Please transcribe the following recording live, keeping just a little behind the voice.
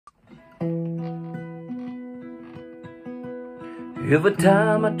Every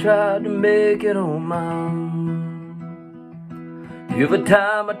time I tried to make it on my own, every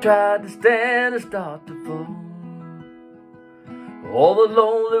time I tried to stand and start to fall, all the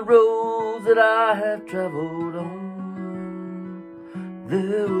lonely roads that I have traveled on,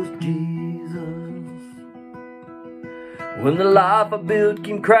 there was Jesus. When the life I built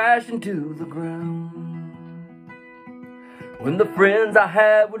came crashing to the ground, when the friends I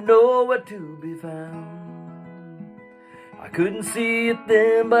had were nowhere to be found, I couldn't see it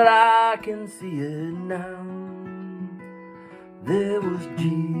then, but I can see it now. There was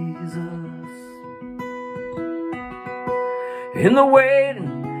Jesus. In the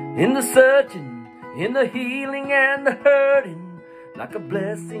waiting, in the searching, in the healing and the hurting, like a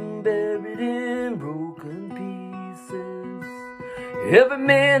blessing buried in broken pieces. Every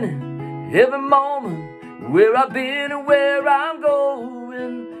minute, every moment, where I've been and where I'm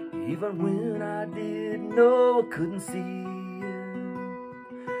going, even when I didn't know, I couldn't see it,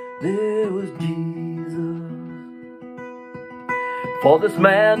 there was Jesus. For this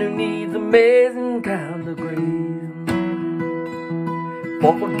man who needs amazing kind of grace,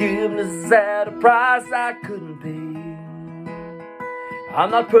 for forgiveness at a price I couldn't pay. I'm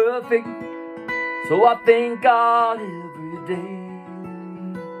not perfect, so I thank God every day.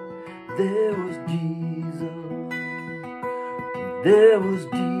 There was Jesus. There was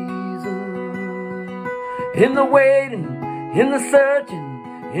Jesus. In the waiting, in the searching,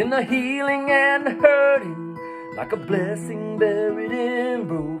 in the healing and the hurting, like a blessing buried in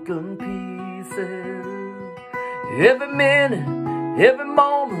broken pieces. Every minute, every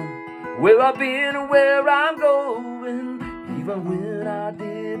moment, where I've been and where I'm going, even when I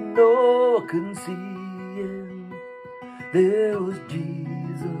didn't know, I couldn't see it, there was Jesus.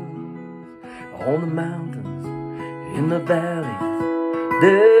 On the mountains, in the valleys,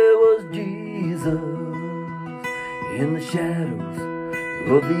 there was Jesus. In the shadows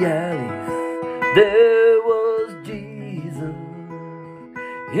of the alleys, there was Jesus.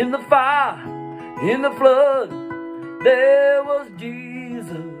 In the fire, in the flood, there was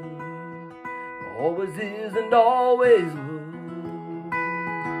Jesus. Always is and always was.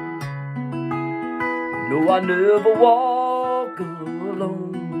 No, I never walk alone.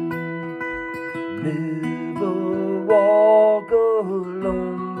 Never walk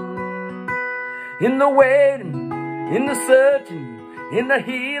alone. In the waiting, in the searching, in the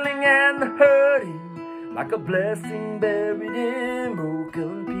healing and the hurting, like a blessing buried in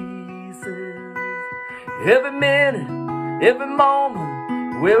broken pieces. Every minute, every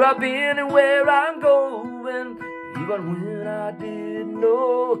moment, where I've been and where I'm going, even when I didn't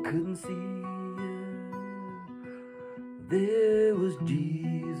know, I couldn't see it, there was Jesus.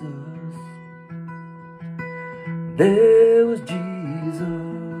 There was Jesus.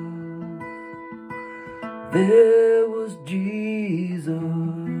 There was Jesus.